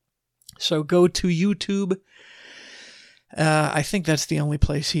 So go to YouTube. I think that's the only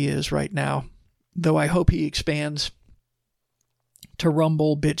place he is right now, though I hope he expands to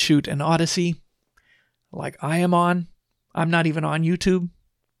Rumble, BitChute, and Odyssey, like I am on. I'm not even on YouTube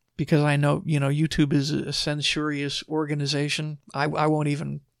because I know, YouTube is a censorious organization. I won't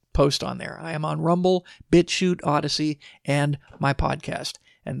even post on there. I am on Rumble, BitChute, Odyssey, and my podcast,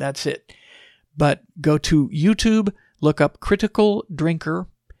 and that's it. But go to YouTube, look up Critical Drinker,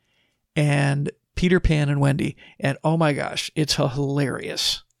 and Peter Pan and Wendy. And oh my gosh, it's a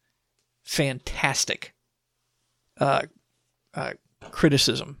hilarious, fantastic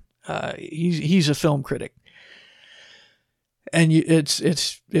criticism. He's a film critic. And it's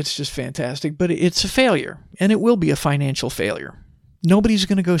just fantastic, but it's a failure, and it will be a financial failure. Nobody's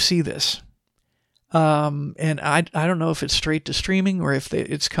going to go see this. And I don't know if it's straight to streaming or if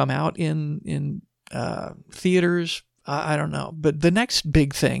it's come out in theaters. I don't know. But the next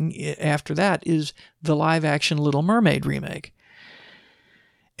big thing after that is the live-action Little Mermaid remake.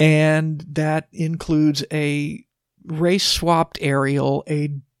 And that includes a race-swapped Ariel,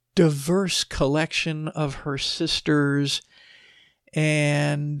 a diverse collection of her sisters,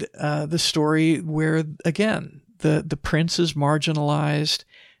 and the story where, again, the prince is marginalized.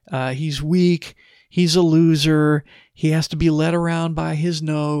 He's weak. He's a loser. He has to be led around by his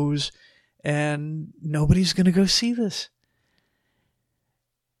nose, and nobody's going to go see this.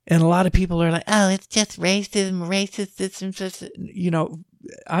 And a lot of people are like, oh, it's just racism. You know,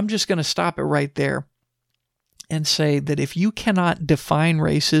 I'm just going to stop it right there and say that if you cannot define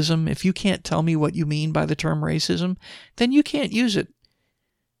racism, if you can't tell me what you mean by the term racism, then you can't use it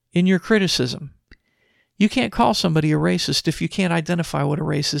in your criticism. You can't call somebody a racist if you can't identify what a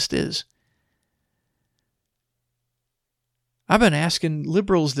racist is. I've been asking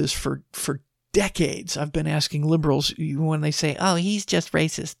liberals this for decades. I've been asking liberals when they say, oh, he's just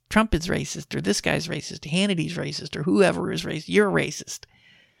racist. Trump is racist, or this guy's racist, Hannity's racist, or whoever is racist. You're racist.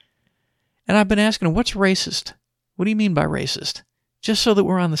 And I've been asking them, what's racist? What do you mean by racist? Just so that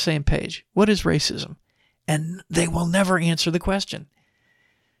we're on the same page. What is racism? And they will never answer the question.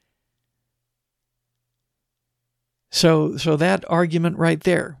 So that argument right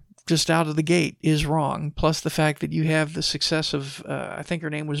there, just out of the gate, is wrong. Plus the fact that you have the success of, I think her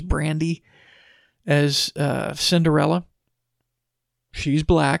name was Brandy, as Cinderella. She's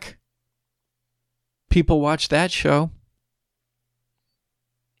black. People watch that show.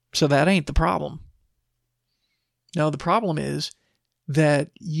 So that ain't the problem. No, the problem is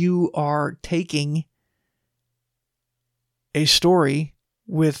that you are taking a story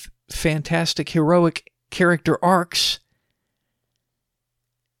with fantastic heroic character arcs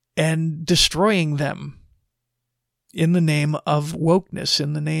and destroying them in the name of wokeness,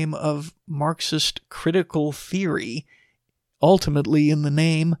 in the name of Marxist critical theory, ultimately in the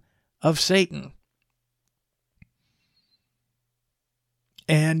name of Satan.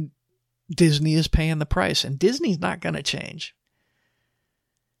 And Disney is paying the price, and Disney's not going to change.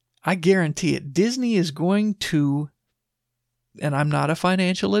 I guarantee it. Disney is going to, and I'm not a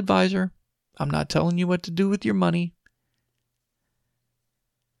financial advisor, I'm not telling you what to do with your money,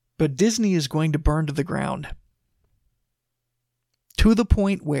 but Disney is going to burn to the ground, to the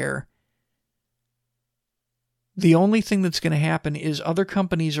point where the only thing that's going to happen is other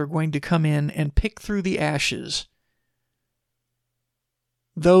companies are going to come in and pick through the ashes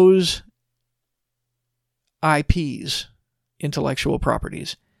those IPs, intellectual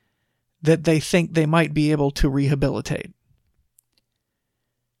properties, that they think they might be able to rehabilitate.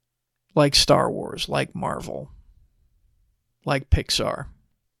 Like Star Wars, like Marvel, like Pixar.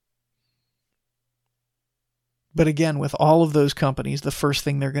 But again, with all of those companies, the first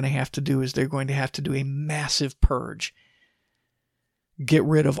thing they're going to have to do is they're going to have to do a massive purge. Get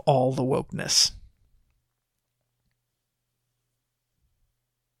rid of all the wokeness.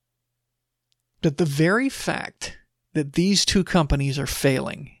 But the very fact that these two companies are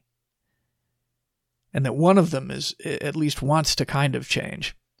failing, and that one of them is at least wants to kind of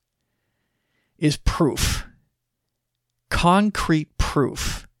change, is proof, concrete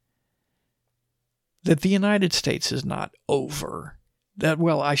proof, that the United States is not over. That,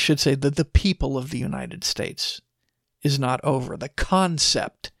 well, I should say that the people of the United States is not over. The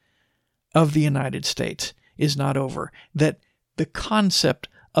concept of the United States is not over. That the concept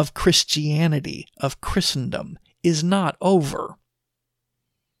of Christianity, of Christendom, is not over.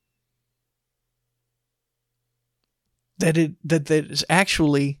 That it is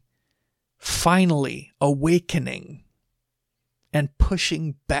actually finally awakening and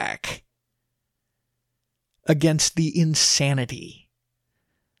pushing back against the insanity.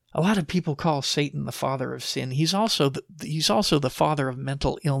 A lot of people call Satan the father of sin. He's also the father of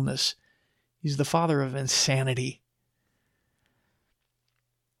mental illness. He's the father of insanity.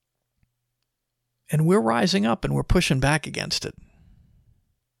 And we're rising up and we're pushing back against it.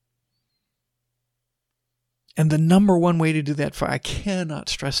 And the number one way to do that, I cannot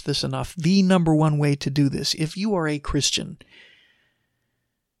stress this enough, the number one way to do this, if you are a Christian,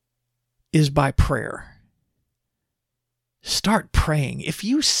 is by prayer. Start praying. If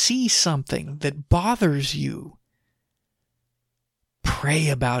you see something that bothers you, pray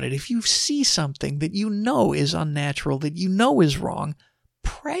about it. If you see something that you know is unnatural, that you know is wrong,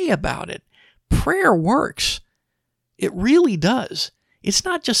 pray about it. Prayer works. It really does. It's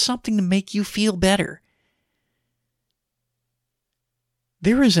not just something to make you feel better.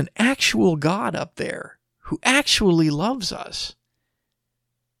 There is an actual God up there who actually loves us.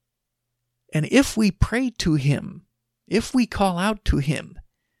 And if we pray to him, if we call out to him,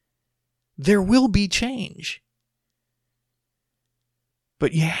 there will be change.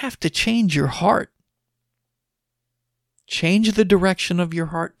 But you have to change your heart. Change the direction of your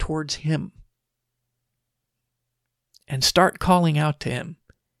heart towards him. And start calling out to him.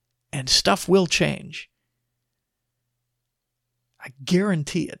 And stuff will change. I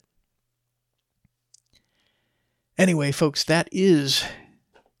guarantee it. Anyway, folks, that is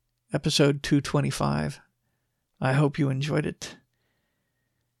episode 225. I hope you enjoyed it.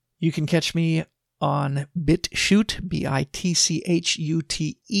 You can catch me on BitChute, BITCHUTE.com,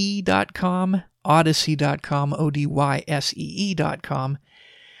 Odyssey.com, ODYSEE.com,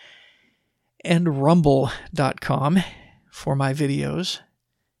 and Rumble.com for my videos.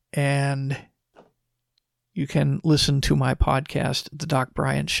 And you can listen to my podcast, The Doc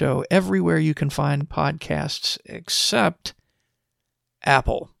Bryant Show, everywhere you can find podcasts except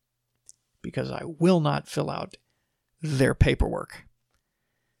Apple, because I will not fill out their paperwork.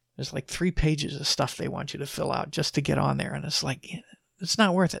 There's like 3 pages of stuff they want you to fill out just to get on there, and it's like, it's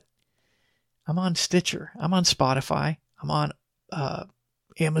not worth it. I'm on Stitcher. I'm on Spotify. I'm on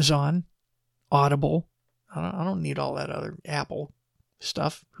Amazon, Audible. I don't need all that other Apple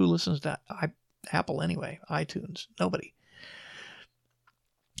stuff. Who listens to Apple anyway? iTunes. Nobody.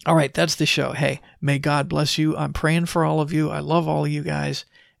 All right, that's the show. Hey, may God bless you. I'm praying for all of you. I love all of you guys,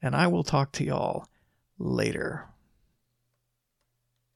 and I will talk to y'all later.